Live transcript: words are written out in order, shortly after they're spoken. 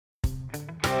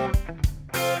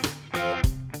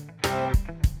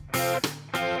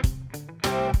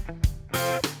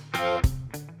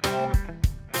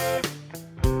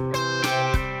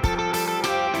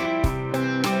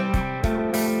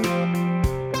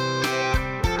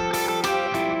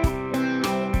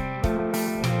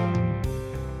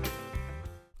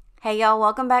Hey y'all,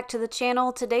 welcome back to the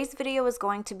channel. Today's video is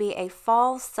going to be a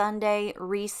fall Sunday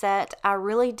reset. I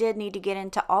really did need to get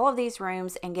into all of these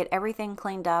rooms and get everything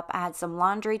cleaned up. I had some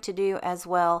laundry to do as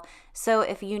well. So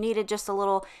if you needed just a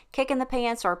little kick in the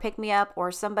pants or pick me up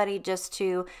or somebody just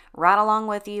to ride along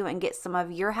with you and get some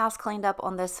of your house cleaned up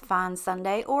on this fine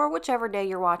Sunday or whichever day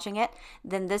you're watching it,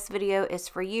 then this video is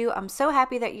for you. I'm so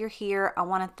happy that you're here. I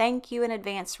want to thank you in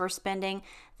advance for spending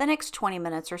the next 20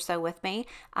 minutes or so with me.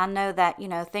 I know that,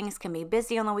 things can be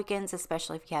busy on the weekends,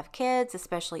 especially if you have kids,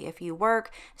 especially if you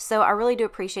work. So I really do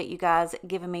appreciate you guys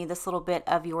giving me this little bit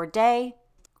of your day.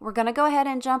 We're going to go ahead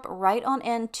and jump right on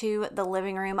into the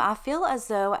living room. I feel as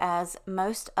though as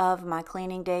most of my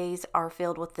cleaning days are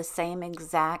filled with the same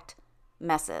exact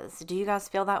messes. Do you guys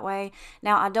feel that way?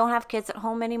 Now, I don't have kids at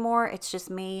home anymore. It's just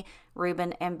me,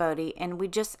 Ruben, and Bodie, and we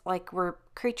just we're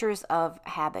creatures of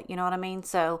habit, you know what I mean?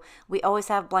 So we always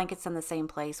have blankets in the same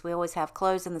place. We always have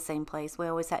clothes in the same place. We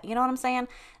always have, you know what I'm saying?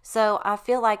 So I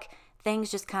feel like things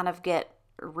just kind of get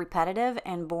repetitive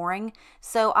and boring.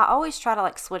 So I always try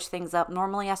to switch things up.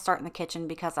 Normally I start in the kitchen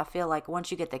because I feel like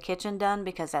once you get the kitchen done,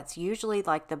 because that's usually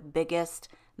the biggest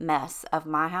mess of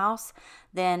my house,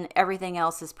 then everything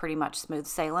else is pretty much smooth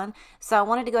sailing. So I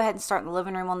wanted to go ahead and start in the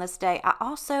living room on this day. I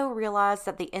also realized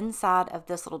that the inside of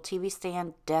this little TV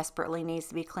stand desperately needs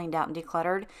to be cleaned out and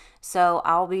decluttered. So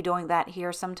I'll be doing that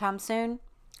here sometime soon.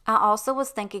 I also was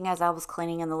thinking as I was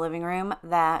cleaning in the living room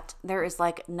that there is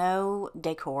no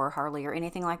decor hardly or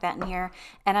anything like that in here.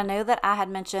 And I know that I had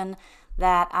mentioned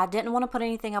that I didn't want to put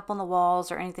anything up on the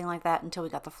walls or anything like that until we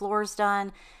got the floors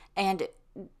done. And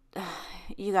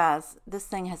you guys, this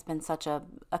thing has been such a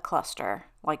cluster,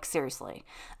 seriously.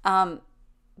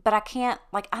 But I can't,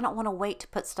 I don't want to wait to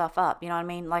put stuff up, you know what I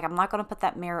mean? I'm not going to put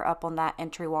that mirror up on that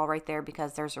entry wall right there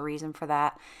because there's a reason for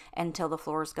that until the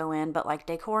floors go in. But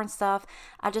decor and stuff,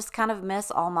 I just kind of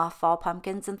miss all my fall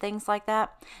pumpkins and things like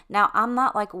that. Now, I'm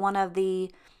not one of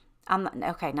the,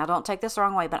 okay, now don't take this the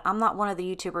wrong way, but I'm not one of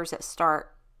the YouTubers that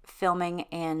start filming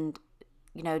and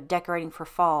decorating for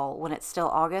fall when it's still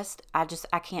August. I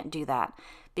can't do that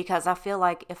because I feel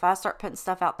like if I start putting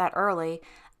stuff out that early,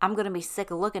 I'm going to be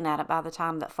sick of looking at it by the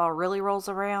time that fall really rolls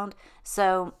around.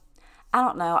 So I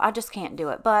don't know. I just can't do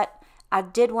it. But I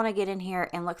did want to get in here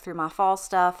and look through my fall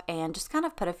stuff and just kind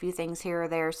of put a few things here or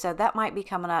there. So that might be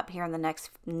coming up here in the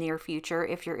next near future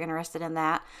if you're interested in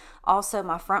that. Also,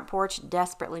 my front porch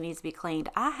desperately needs to be cleaned.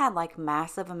 I had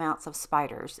massive amounts of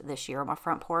spiders this year on my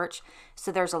front porch.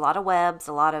 So there's a lot of webs,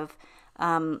 a lot of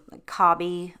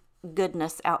cobby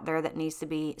goodness out there that needs to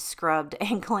be scrubbed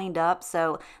and cleaned up.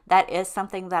 So that is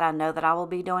something that I know that I will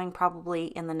be doing probably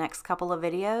in the next couple of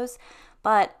videos.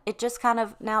 But it just kind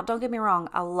of, now don't get me wrong,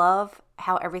 I love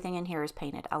how everything in here is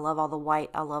painted. I love all the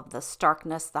white. I love the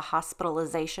starkness, the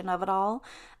hospitalization of it all.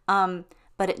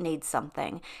 But it needs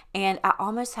something. And I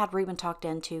almost had Ruben talked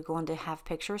into going to have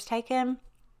pictures taken,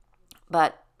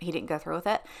 but he didn't go through with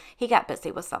it. He got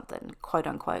busy with something, quote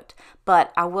unquote.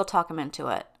 But I will talk him into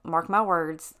it. Mark my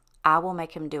words, I will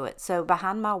make him do it. So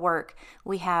behind my work,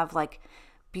 we have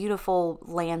beautiful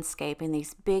landscape and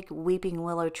these big weeping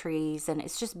willow trees, and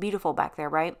it's just beautiful back there,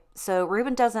 right? So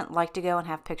Ruben doesn't like to go and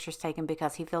have pictures taken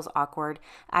because he feels awkward.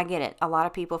 I get it. A lot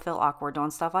of people feel awkward doing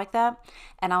stuff like that.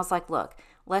 And I was like, look,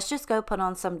 let's just go put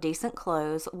on some decent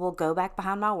clothes. We'll go back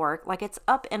behind my work. It's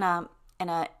up in a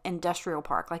industrial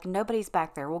park. Nobody's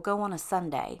back there. We'll go on a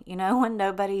Sunday, when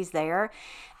nobody's there.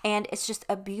 And it's just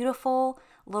a beautiful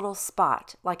little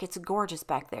spot. It's gorgeous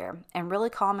back there and really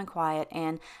calm and quiet.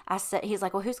 And I said, he's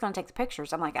like, well, who's going to take the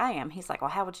pictures? I'm like, I am. He's like, well,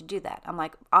 how would you do that? I'm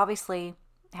like, obviously,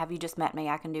 have you just met me?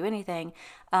 I can do anything.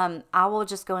 I will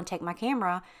just go and take my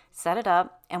camera, set it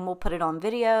up, and we'll put it on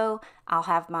video. I'll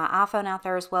have my iPhone out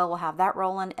there as well. We'll have that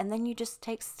rolling. And then you just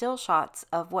take still shots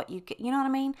of what you get. You know what I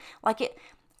mean?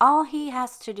 All he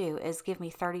has to do is give me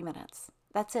 30 minutes.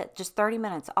 That's it. Just 30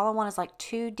 minutes. All I want is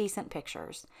 2 decent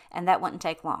pictures, and that wouldn't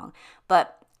take long.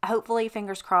 But hopefully,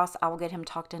 fingers crossed, I will get him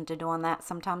talked into doing that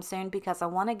sometime soon because I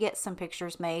want to get some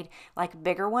pictures made,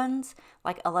 bigger ones,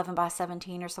 11 by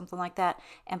 17 or something like that,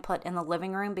 and put in the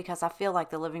living room because I feel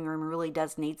like the living room really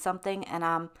does need something. And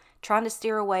I'm trying to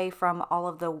steer away from all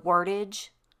of the wordage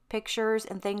pictures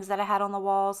and things that I had on the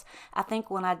walls. I think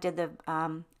when I did the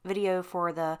video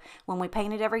for when we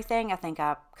painted everything, I think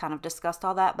I kind of discussed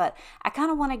all that, but I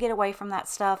kind of want to get away from that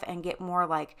stuff and get more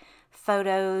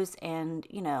photos and,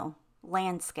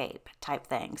 landscape type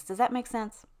things. Does that make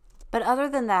sense? But other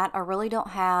than that, I really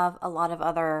don't have a lot of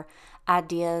other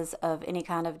ideas of any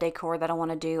kind of decor that I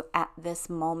want to do at this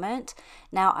moment.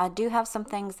 Now, I do have some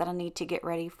things that I need to get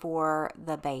ready for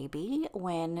the baby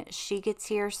when she gets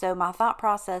here. So my thought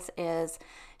process is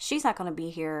she's not going to be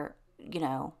here,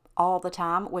 all the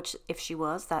time, which if she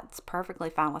was, that's perfectly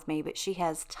fine with me. But she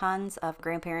has tons of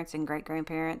grandparents and great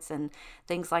grandparents and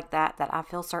things like that that I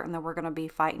feel certain that we're going to be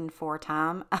fighting for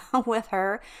time with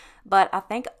her. But I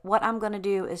think what I'm going to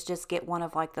do is just get one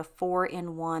of like the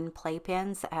 4-in-1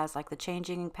 playpens that has like the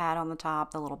changing pad on the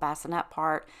top, the little bassinet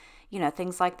part, you know,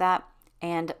 things like that,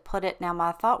 and put it. Now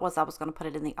my thought was I was going to put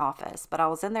it in the office, but I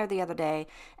was in there the other day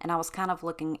and I was kind of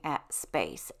looking at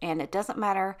space, and it doesn't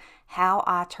matter how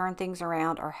I turn things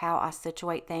around or how I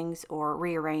situate things or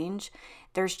rearrange,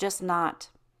 there's just not,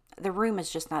 the room is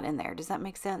just not in there. Does that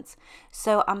make sense?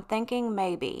 So I'm thinking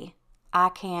maybe I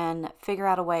can figure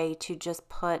out a way to just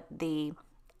put the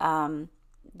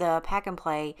pack and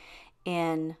play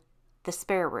in the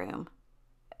spare room.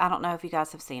 I don't know if you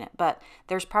guys have seen it, but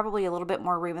there's probably a little bit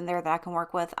more room in there that I can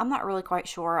work with. I'm not really quite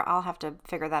sure. I'll have to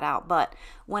figure that out. But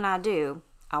when I do,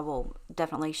 I will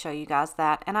definitely show you guys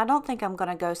that. And I don't think I'm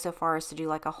going to go so far as to do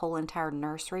like a whole entire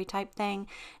nursery type thing,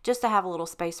 just to have a little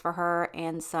space for her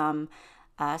and some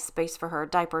space for her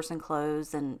diapers and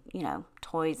clothes and, you know,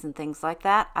 toys and things like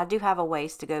that. I do have a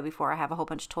ways to go before I have a whole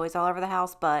bunch of toys all over the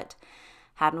house, but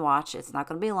hadn't watched. It's not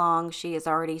going to be long. She is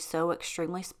already so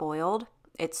extremely spoiled.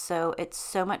 It's so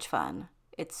much fun.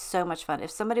 It's so much fun. If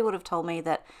somebody would have told me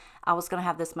that I was going to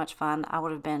have this much fun, I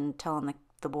would have been telling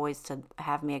the boys to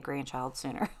have me a grandchild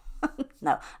sooner.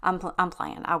 No, I'm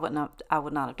playing. I would not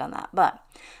have done that. But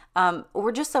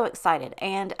we're just so excited,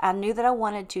 and I knew that I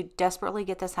wanted to desperately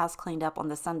get this house cleaned up on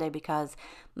this Sunday because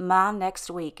my next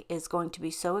week is going to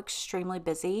be so extremely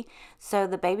busy. So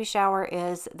the baby shower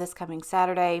is this coming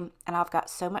Saturday, and I've got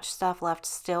so much stuff left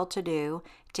still to do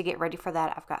to get ready for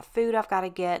that. I've got food I've got to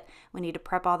get. We need to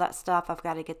prep all that stuff. I've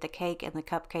got to get the cake and the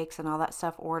cupcakes and all that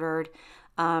stuff ordered.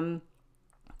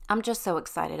 I'm just so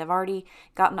excited. I've already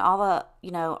gotten all the,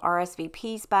 you know,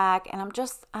 RSVPs back, and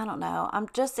I don't know. I'm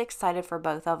just excited for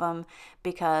both of them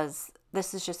because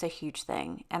this is just a huge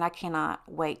thing, and I cannot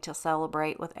wait to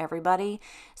celebrate with everybody.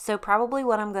 So probably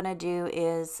what I'm going to do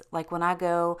is, like, when I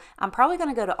go, I'm probably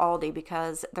going to go to Aldi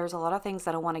because there's a lot of things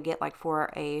that I want to get, like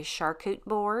for a charcuterie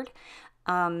board,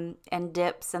 and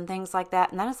dips and things like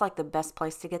that. And that is like the best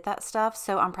place to get that stuff.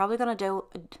 So I'm probably going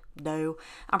to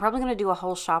do a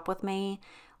whole shop with me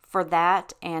for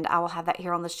that, and I will have that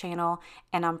here on this channel.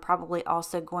 And I'm probably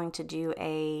also going to do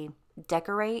a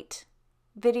decorate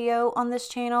video on this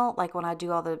channel, like when I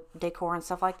do all the decor and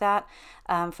stuff like that,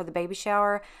 for the baby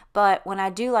shower. But when I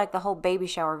do like the whole baby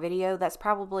shower video, that's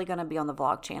probably going to be on the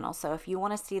vlog channel. So if you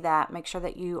want to see that, make sure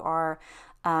that you are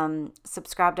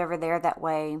subscribed over there. That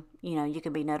way, you know, you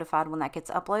can be notified when that gets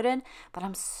uploaded. But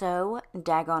I'm so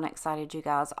daggone excited, you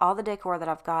guys. All the decor that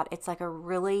I've got, it's like a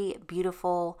really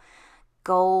beautiful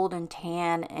gold and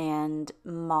tan and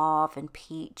mauve and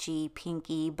peachy,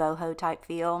 pinky, boho type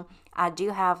feel. I do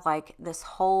have like this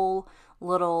whole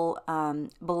little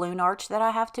balloon arch that I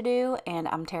have to do, and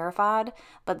I'm terrified.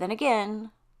 But then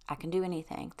again, I can do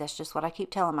anything. That's just what I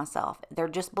keep telling myself. They're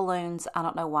just balloons. I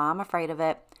don't know why I'm afraid of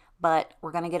it, but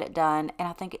we're going to get it done. And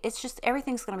I think it's just,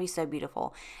 everything's going to be so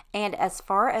beautiful. And as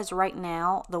far as right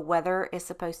now, the weather is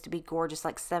supposed to be gorgeous,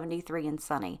 like 73 and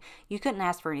sunny. You couldn't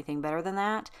ask for anything better than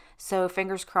that. So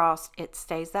fingers crossed it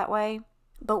stays that way.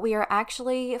 But we are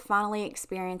actually finally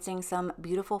experiencing some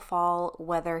beautiful fall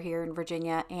weather here in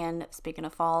Virginia. And speaking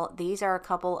of fall, these are a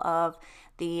couple of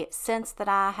the scents that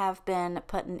I have been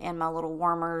putting in my little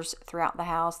warmers throughout the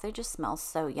house. They just smell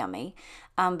so yummy.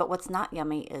 But what's not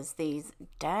yummy is these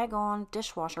daggone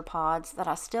dishwasher pods that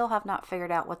I still have not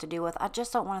figured out what to do with. I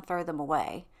just don't want to throw them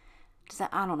away.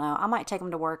 I don't know. I might take them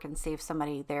to work and see if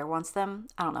somebody there wants them.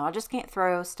 I don't know. I just can't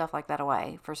throw stuff like that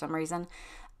away for some reason.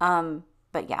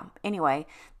 But yeah, anyway,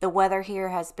 the weather here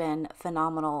has been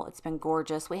phenomenal. It's been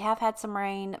gorgeous. We have had some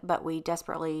rain, but we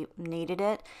desperately needed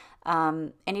it.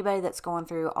 Anybody that's going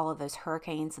through all of those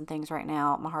hurricanes and things right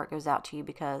now, my heart goes out to you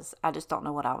because I just don't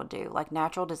know what I would do. Like,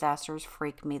 natural disasters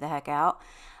freak me the heck out.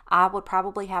 I would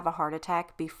probably have a heart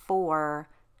attack before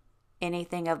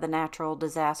anything of the natural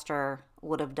disaster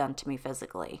would have done to me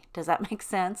physically. Does that make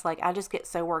sense? Like, I just get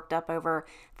so worked up over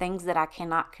things that I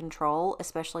cannot control,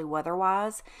 especially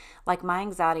weather-wise. Like my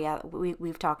anxiety,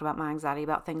 we've talked about my anxiety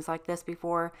about things like this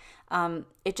before.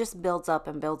 It just builds up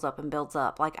and builds up and builds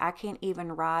up. Like, I can't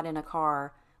even ride in a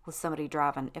car with somebody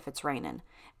driving if it's raining,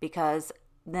 because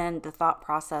then the thought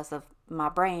process of my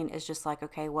brain is just like,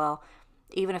 okay, well,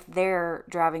 even if they're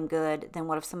driving good, then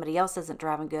what if somebody else isn't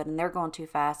driving good and they're going too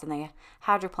fast and they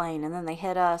hydroplane and then they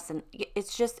hit us? And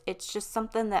it's just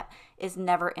something that is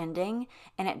never ending,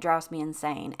 and it drives me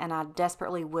insane. And I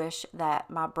desperately wish that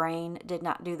my brain did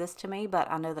not do this to me, but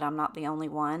I know that I'm not the only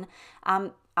one.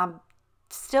 I'm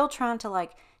still trying to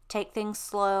like take things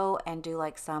slow and do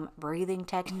like some breathing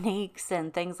techniques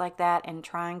and things like that, and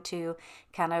trying to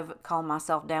kind of calm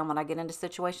myself down when I get into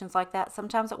situations like that.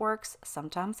 Sometimes it works,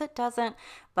 sometimes it doesn't,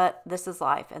 but this is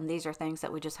life, and these are things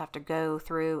that we just have to go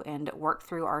through and work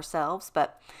through ourselves.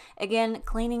 But again,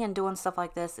 cleaning and doing stuff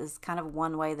like this is kind of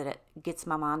one way that it gets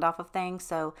my mind off of things.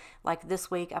 So like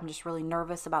this week, I'm just really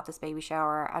nervous about this baby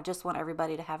shower. I just want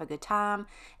everybody to have a good time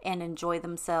and enjoy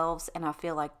themselves, and I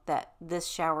feel like that this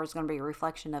shower is going to be a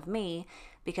reflection of me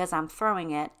because I'm throwing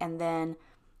it, and then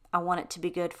I want it to be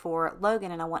good for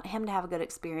Logan, and I want him to have a good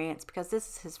experience because this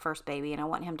is his first baby, and I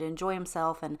want him to enjoy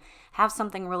himself and have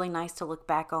something really nice to look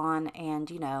back on, and,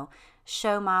 you know,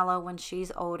 show Milo when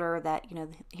she's older that, you know,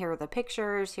 here are the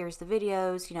pictures, here's the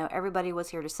videos, you know, everybody was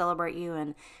here to celebrate you,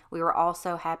 and we were all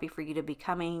so happy for you to be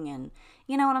coming, and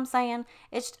you know what I'm saying?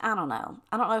 It's, I don't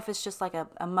know if it's just like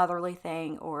a motherly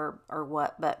thing or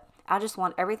what, but I just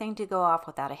want everything to go off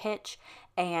without a hitch,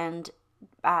 and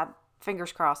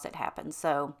fingers crossed it happens.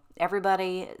 So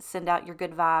everybody send out your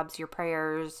good vibes, your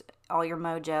prayers, all your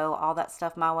mojo, all that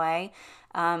stuff my way.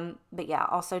 But yeah,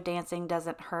 also dancing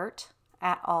doesn't hurt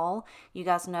at all. You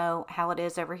guys know how it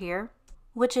is over here.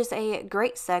 Which is a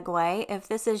great segue. If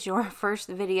this is your first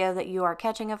video that you are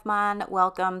catching of mine,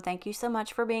 welcome. Thank you so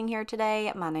much for being here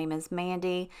today. My name is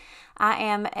Mandy. I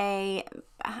am I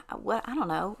don't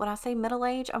know, would I say middle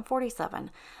age? I'm 47.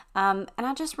 And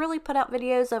I just really put out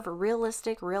videos of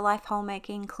realistic, real life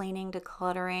homemaking, cleaning,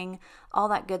 decluttering, all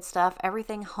that good stuff,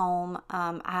 everything home.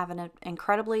 I have an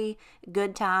incredibly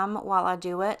good time while I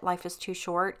do it. Life is too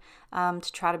short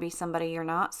to try to be somebody you're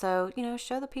not. So, you know,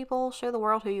 show the people, show the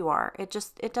world who you are.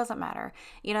 It doesn't matter.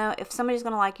 You know, if somebody's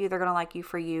going to like you, they're going to like you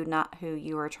for you, not who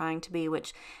you are trying to be,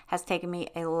 which has taken me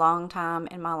a long time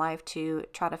in my life to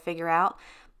try to figure out.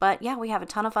 But yeah, we have a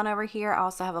ton of fun over here. I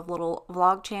also have a little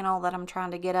vlog channel that I'm trying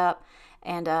to get up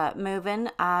and moving.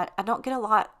 I don't get a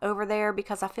lot over there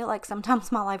because I feel like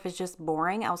sometimes my life is just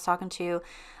boring. I was talking to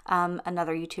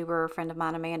another YouTuber friend of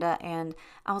mine, Amanda, and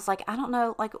I was like, I don't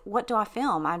know, like, what do I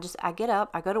film? I get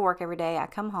up, I go to work every day, I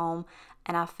come home,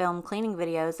 and I film cleaning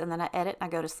videos, and then I edit, and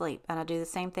I go to sleep, and I do the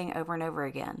same thing over and over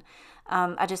again.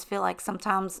 I just feel like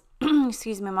sometimes,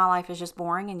 excuse me, my life is just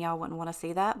boring, and y'all wouldn't want to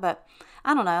see that, but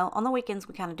I don't know. On the weekends,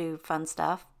 we kind of do fun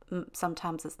stuff.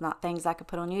 Sometimes it's not things I could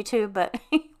put on YouTube, but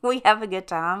we have a good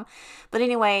time. But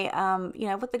anyway, you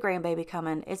know, with the grandbaby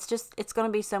coming, it's going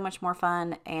to be so much more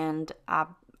fun, and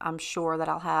I'm sure that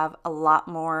I'll have a lot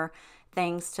more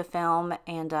things to film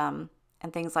and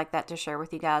things like that to share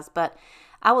with you guys. But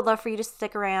I would love for you to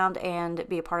stick around and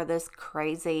be a part of this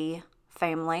crazy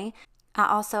family. I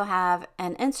also have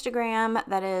an Instagram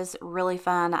that is really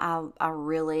fun. I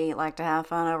really like to have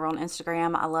fun over on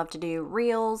Instagram. I love to do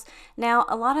reels. Now,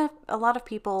 a lot of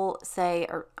people say,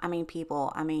 like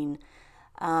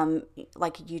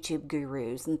YouTube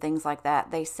gurus and things like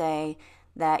that. They say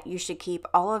that you should keep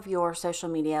all of your social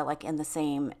media like in the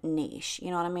same niche.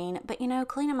 You know what I mean? But you know,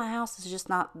 cleaning my house is just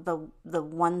not the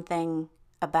one thing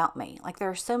about me. Like, there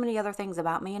are so many other things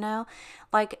about me, you know?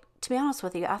 Like, to be honest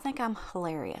with you, I think I'm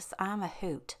hilarious. I'm a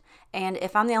hoot. And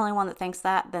if I'm the only one that thinks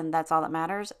that, then that's all that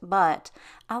matters. But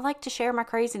I like to share my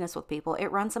craziness with people.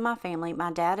 It runs in my family.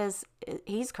 My dad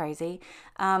he's crazy.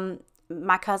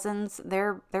 My cousins,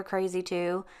 they're crazy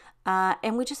too.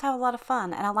 And we just have a lot of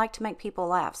fun, and I like to make people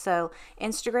laugh. So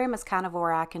Instagram is kind of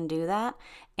where I can do that.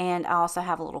 And I also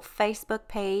have a little Facebook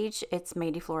page. It's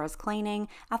Mandy Flores Cleaning.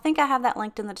 I think I have that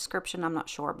linked in the description. I'm not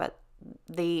sure, but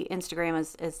the Instagram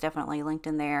is definitely linked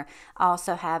in there. I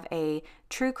also have a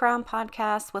true crime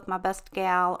podcast with my best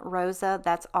gal, Rosa.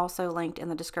 That's also linked in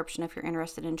the description if you're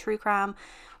interested in true crime.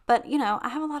 But, you know, I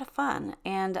have a lot of fun,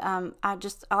 and I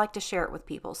like to share it with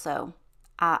people. So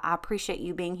I appreciate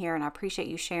you being here, and I appreciate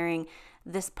you sharing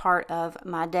this part of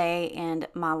my day and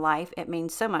my life. It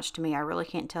means so much to me. I really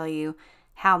can't tell you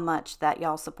how much that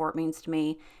y'all support means to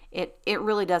me. It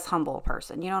really does humble a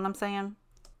person. You know what I'm saying?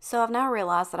 So I've now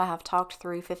realized that I have talked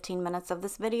through 15 minutes of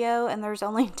this video, and there's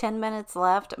only 10 minutes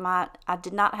left. I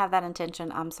did not have that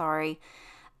intention. I'm sorry.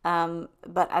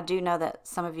 But I do know that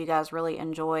some of you guys really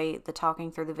enjoy the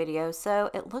talking through the video.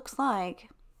 So it looks like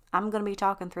I'm going to be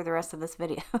talking through the rest of this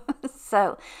video.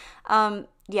 So,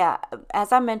 yeah,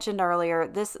 as I mentioned earlier,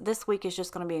 this week is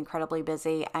just going to be incredibly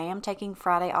busy. I am taking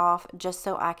Friday off just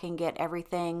so I can get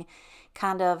everything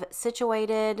kind of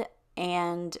situated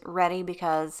and ready,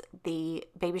 because the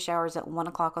baby shower is at 1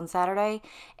 o'clock on Saturday,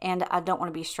 and I don't want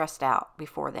to be stressed out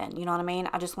before then. You know what I mean?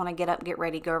 I just want to get up, get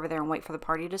ready, go over there and wait for the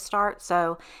party to start.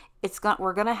 So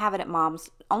we're going to have it at Mom's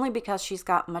only because she's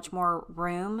got much more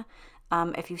room.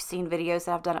 If you've seen videos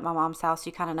that I've done at my mom's house,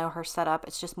 you kind of know her setup.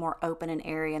 It's just more open and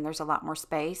airy, and there's a lot more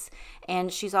space.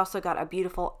 And she's also got a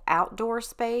beautiful outdoor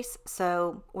space,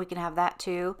 so we can have that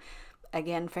too.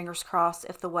 Again, fingers crossed,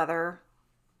 if the weather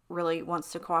really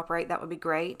wants to cooperate, that would be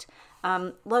great.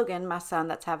 Logan, my son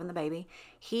that's having the baby,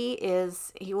 he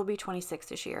will be 26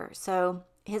 this year. So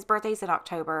his birthday's in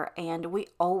October, and we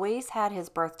always had his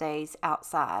birthdays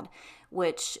outside,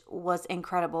 which was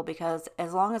incredible because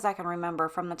as long as I can remember,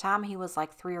 from the time he was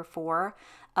like 3 or 4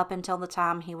 up until the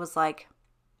time he was like,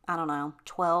 I don't know,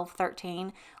 12,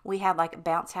 13, we had like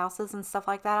bounce houses and stuff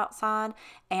like that outside,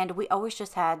 and we always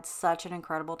just had such an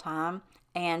incredible time,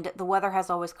 and the weather has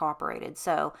always cooperated.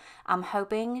 So I'm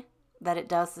hoping that it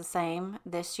does the same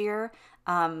this year.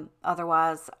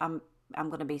 Otherwise, I'm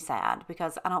going to be sad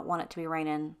because I don't want it to be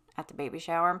raining at the baby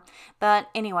shower. But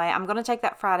anyway, I'm going to take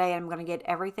that Friday and I'm going to get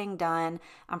everything done.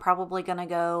 I'm probably going to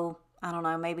go, I don't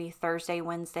know, maybe Thursday,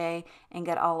 Wednesday, and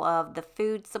get all of the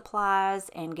food supplies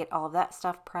and get all of that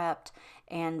stuff prepped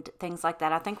and things like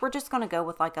that. I think we're just going to go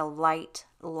with like a light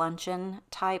luncheon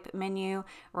type menu.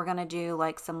 We're going to do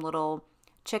like some little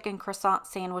chicken croissant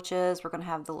sandwiches. We're going to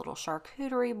have the little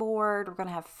charcuterie board. We're going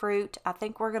to have fruit. I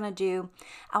think we're going to do,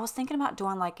 I was thinking about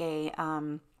doing like a,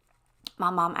 my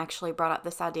mom actually brought up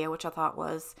this idea, which I thought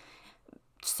was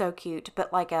so cute,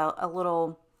 but like a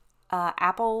little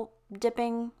apple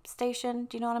dipping station.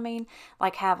 Do you know what I mean?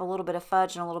 Like have a little bit of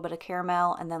fudge and a little bit of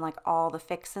caramel, and then like all the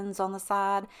fixins on the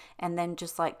side, and then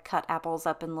just like cut apples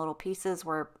up in little pieces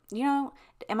where, you know,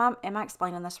 am I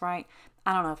explaining this right?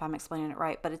 I don't know if I'm explaining it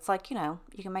right, but it's like, you know,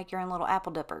 you can make your own little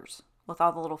apple dippers with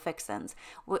all the little fixins.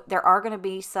 There are going to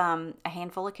be a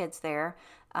handful of kids there.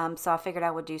 So I figured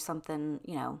I would do something,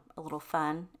 you know, a little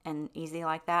fun and easy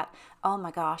like that. Oh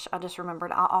my gosh, I just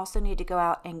remembered. I also need to go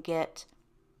out and get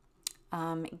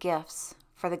gifts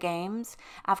for the games.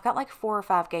 I've got like 4 or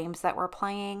 5 games that we're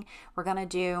playing. We're going to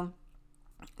do,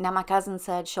 now my cousin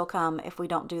said she'll come if we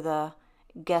don't do the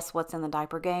guess what's in the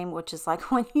diaper game, which is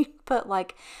like when you put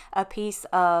like a piece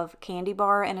of candy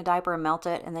bar in a diaper and melt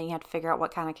it, and then you have to figure out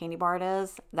what kind of candy bar it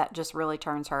is. That just really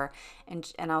turns her.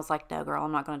 And I was like, no girl,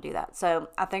 I'm not going to do that. So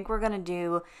I think we're going to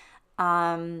do,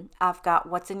 I've got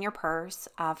what's in your purse.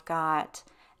 I've got,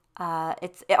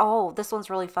 this one's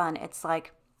really fun. It's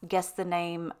like guess the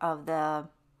name of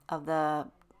the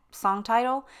song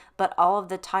title, but all of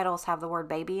the titles have the word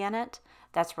baby in it.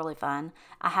 That's really fun.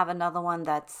 I have another one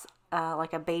that's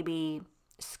like a baby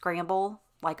scramble,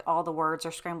 like all the words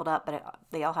are scrambled up, but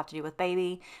they all have to do with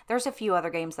baby. There's a few other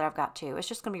games that I've got too. It's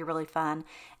just going to be really fun,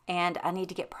 and I need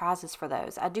to get prizes for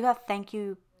those. I do have thank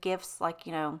you gifts, like,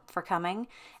 you know, for coming.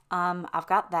 I've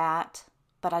got that,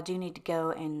 but I do need to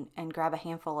go and grab a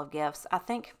handful of gifts. I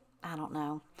think, I don't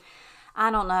know.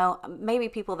 Maybe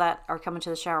people that are coming to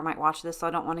the shower might watch this, so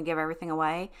I don't want to give everything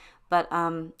away. But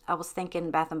I was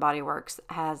thinking Bath and Body Works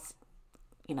has,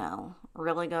 you know,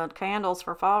 really good candles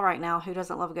for fall right now. Who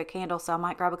doesn't love a good candle? So I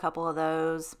might grab a couple of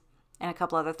those and a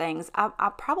couple other things.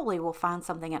 I probably will find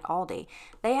something at Aldi.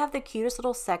 They have the cutest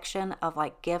little section of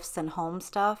like gifts and home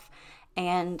stuff.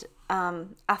 And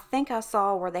I think I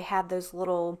saw where they had those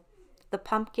the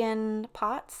pumpkin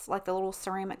pots, like the little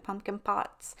ceramic pumpkin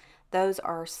pots. Those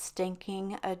are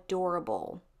stinking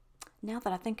adorable. Now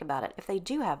that I think about it, if they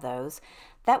do have those,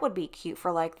 that would be cute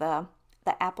for like the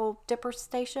apple dipper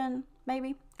station,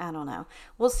 maybe. I don't know.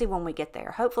 We'll see when we get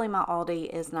there. Hopefully my Aldi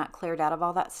is not cleared out of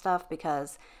all that stuff,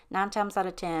 because 9 times out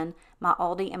of 10, my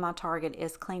Aldi and my Target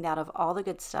is cleaned out of all the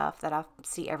good stuff that I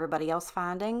see everybody else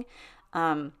finding.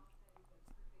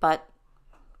 But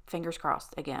fingers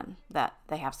crossed again that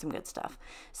they have some good stuff.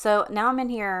 So now I'm in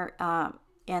here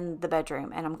in the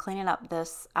bedroom, and I'm cleaning up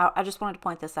this. I just wanted to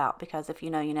point this out because if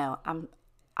you know, you know.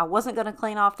 I wasn't going to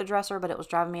clean off the dresser, but it was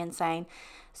driving me insane.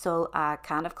 So I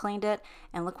kind of cleaned it,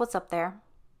 and look what's up there.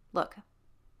 Look,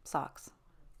 socks.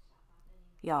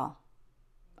 Y'all,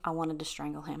 I wanted to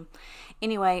strangle him.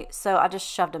 Anyway, so I just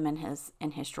shoved him in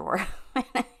his drawer,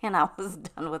 and I was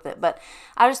done with it. But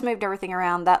I just moved everything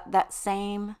around. That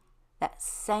same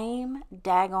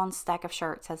daggone stack of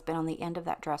shirts has been on the end of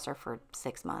that dresser for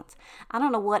 6 months. I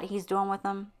don't know what he's doing with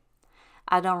them.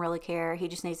 I don't really care. He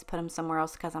just needs to put them somewhere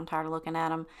else because I'm tired of looking at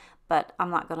them. But I'm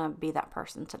not going to be that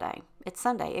person today. It's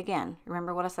Sunday again.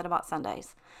 Remember what I said about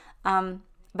Sundays.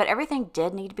 But everything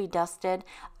did need to be dusted.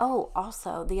 Oh,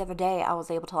 also, the other day I was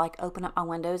able to like open up my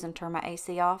windows and turn my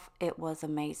AC off. It was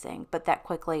amazing. But that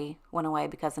quickly went away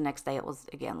because the next day it was,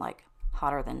 again, like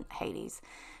hotter than Hades.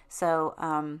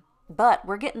 So, but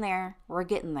we're getting there. We're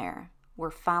getting there. We're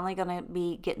finally going to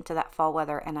be getting to that fall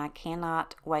weather, and I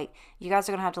cannot wait. You guys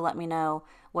are going to have to let me know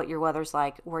what your weather's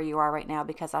like where you are right now,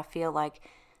 because I feel like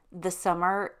the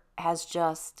summer has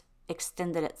just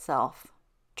extended itself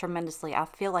tremendously. I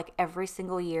feel like every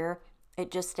single year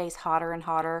it just stays hotter and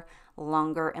hotter,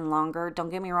 longer and longer. Don't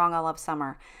get me wrong, I love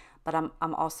summer, but I'm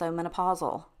also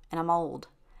menopausal, and I'm old,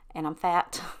 and I'm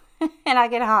fat, and I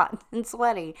get hot and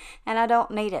sweaty, and I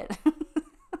don't need it.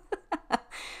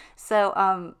 So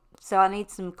I need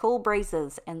some cool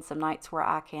breezes and some nights where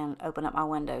I can open up my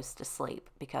windows to sleep,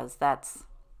 because that's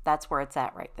where it's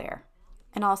at right there.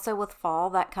 And also with fall,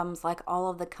 that comes like all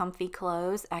of the comfy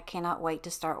clothes. I cannot wait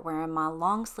to start wearing my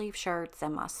long sleeve shirts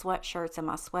and my sweatshirts and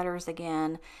my sweaters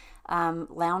again.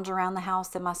 Lounge around the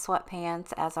house in my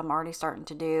sweatpants, as I'm already starting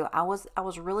to do. I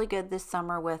was really good this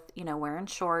summer with, wearing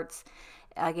shorts.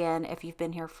 Again, if you've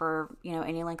been here for,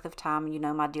 any length of time, you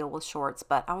know my deal with shorts,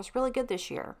 but I was really good this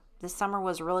year. This summer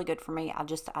was really good for me. I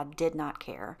did not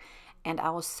care. And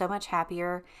I was so much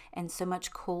happier and so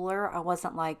much cooler. I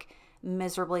wasn't like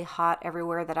miserably hot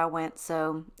everywhere that I went.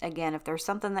 So again, if there's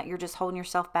something that you're just holding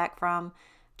yourself back from,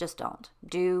 just don't.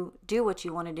 Do what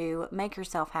you want to do. Make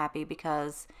yourself happy,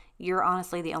 because you're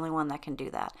honestly the only one that can do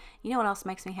that. You know what else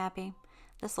makes me happy?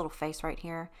 This little face right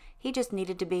here. He just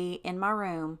needed to be in my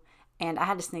room, and I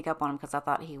had to sneak up on him because I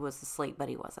thought he was asleep, but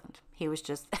he wasn't. He was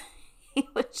just he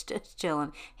was just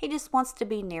chilling. He just wants to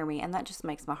be near me, and that just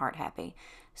makes my heart happy.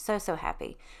 So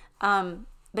happy.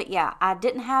 But yeah, I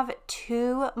didn't have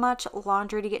too much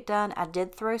laundry to get done. I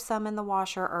did throw some in the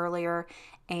washer earlier,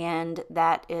 and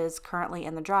that is currently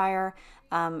in the dryer,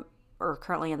 or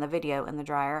currently in the video in the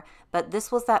dryer. But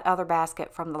this was that other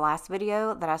basket from the last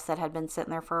video that I said had been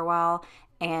sitting there for a while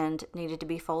and needed to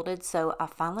be folded. So I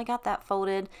finally got that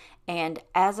folded, and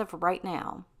as of right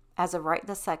now, as of right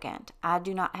this second, I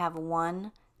do not have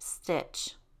one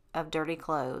stitch of dirty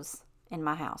clothes in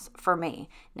my house for me.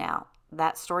 Now,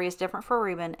 that story is different for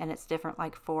Reuben, and it's different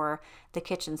like for the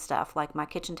kitchen stuff, like my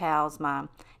kitchen towels, my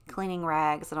cleaning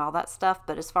rags, and all that stuff.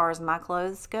 But as far as my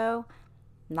clothes go,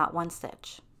 not one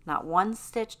stitch. Not one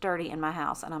stitch dirty in my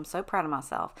house, and I'm so proud of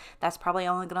myself. That's probably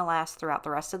only going to last throughout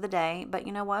the rest of the day, but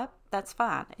you know what? That's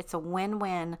fine. It's a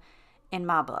win-win in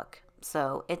my book.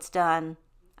 So it's done.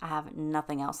 I have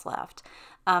nothing else left.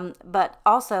 But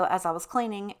also, as I was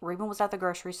cleaning, Reuben was at the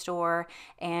grocery store,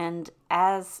 and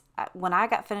when I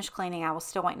got finished cleaning, I was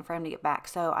still waiting for him to get back.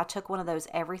 So I took one of those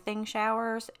everything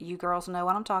showers. You girls know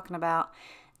what I'm talking about.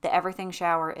 The everything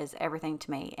shower is everything to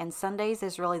me. And Sundays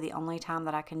is really the only time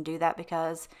that I can do that,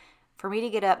 because for me to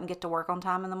get up and get to work on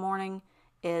time in the morning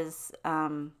is,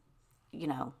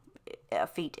 a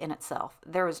feat in itself.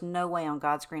 There is no way on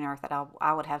God's green earth that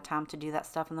I would have time to do that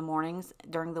stuff in the mornings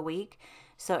during the week.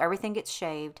 So everything gets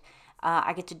shaved.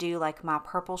 I get to do like my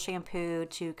purple shampoo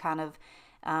to kind of,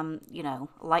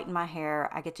 lighten my hair.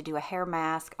 I get to do a hair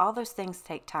mask. All those things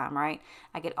take time, right?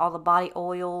 I get all the body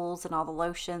oils and all the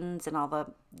lotions and all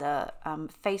the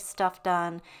face stuff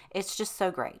done. It's just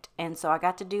so great. And so I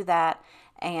got to do that.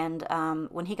 And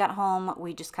when he got home,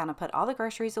 we just kind of put all the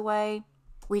groceries away.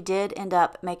 We did end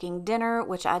up making dinner,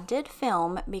 which I did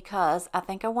film because I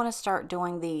think I want to start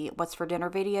doing the what's for dinner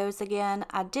videos again.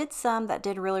 I did some that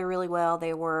did really, really well.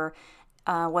 They were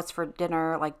what's for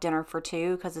dinner, like dinner for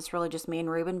two, because it's really just me and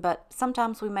Reuben. But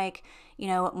sometimes we make,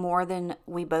 more than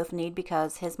we both need,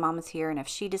 because his mom is here, and if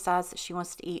she decides that she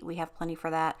wants to eat, we have plenty for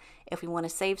that. If we want to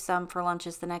save some for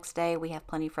lunches the next day, we have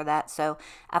plenty for that. So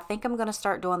I think I'm going to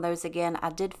start doing those again. I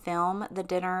did film the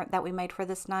dinner that we made for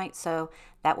this night, so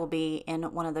that will be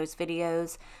in one of those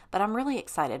videos. But I'm really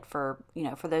excited for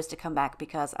those to come back,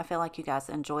 because I feel like you guys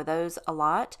enjoy those a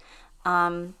lot.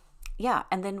 Yeah,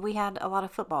 and then we had a lot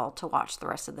of football to watch the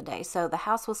rest of the day. So the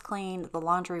house was cleaned, the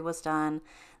laundry was done,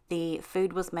 the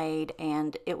food was made,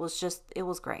 and it was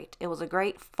great. It was a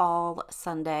great fall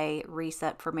Sunday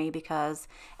reset for me, because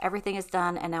everything is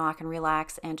done, and now I can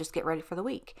relax and just get ready for the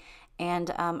week.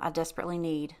 And I desperately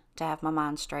need to have my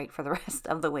mind straight for the rest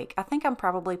of the week. I think I'm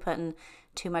probably putting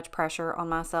too much pressure on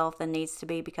myself than needs to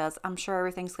be, because I'm sure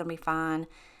everything's going to be fine.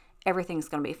 Everything's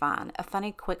going to be fine. A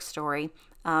funny quick story.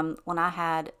 When I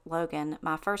had Logan,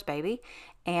 my first baby,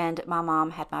 and my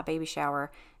mom had my baby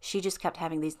shower, she just kept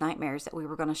having these nightmares that we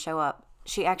were going to show up.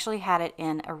 She actually had it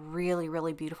in a really,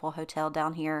 really beautiful hotel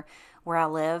down here where I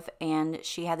live, and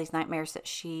she had these nightmares that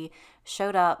she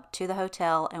showed up to the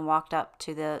hotel and walked up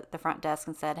to the front desk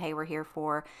and said, "Hey, we're here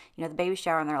for, the baby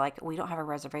shower," and they're like, "We don't have a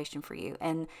reservation for you."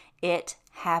 And it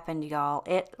happened, y'all.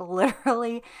 It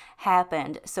literally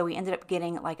happened. So we ended up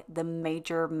getting like the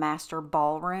major master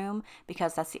ballroom,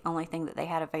 because that's the only thing that they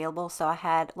had available. So I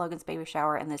had Logan's baby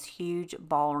shower in this huge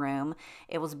ballroom.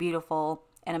 It was beautiful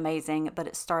and amazing, but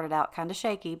it started out kind of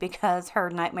shaky because her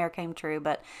nightmare came true.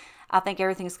 But I think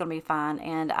everything's going to be fine.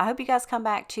 And I hope you guys come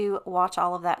back to watch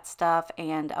all of that stuff.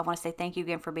 And I want to say thank you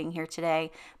again for being here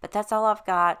today. But that's all I've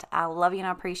got. I love you and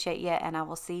I appreciate you. And I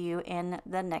will see you in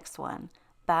the next one.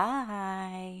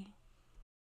 Bye.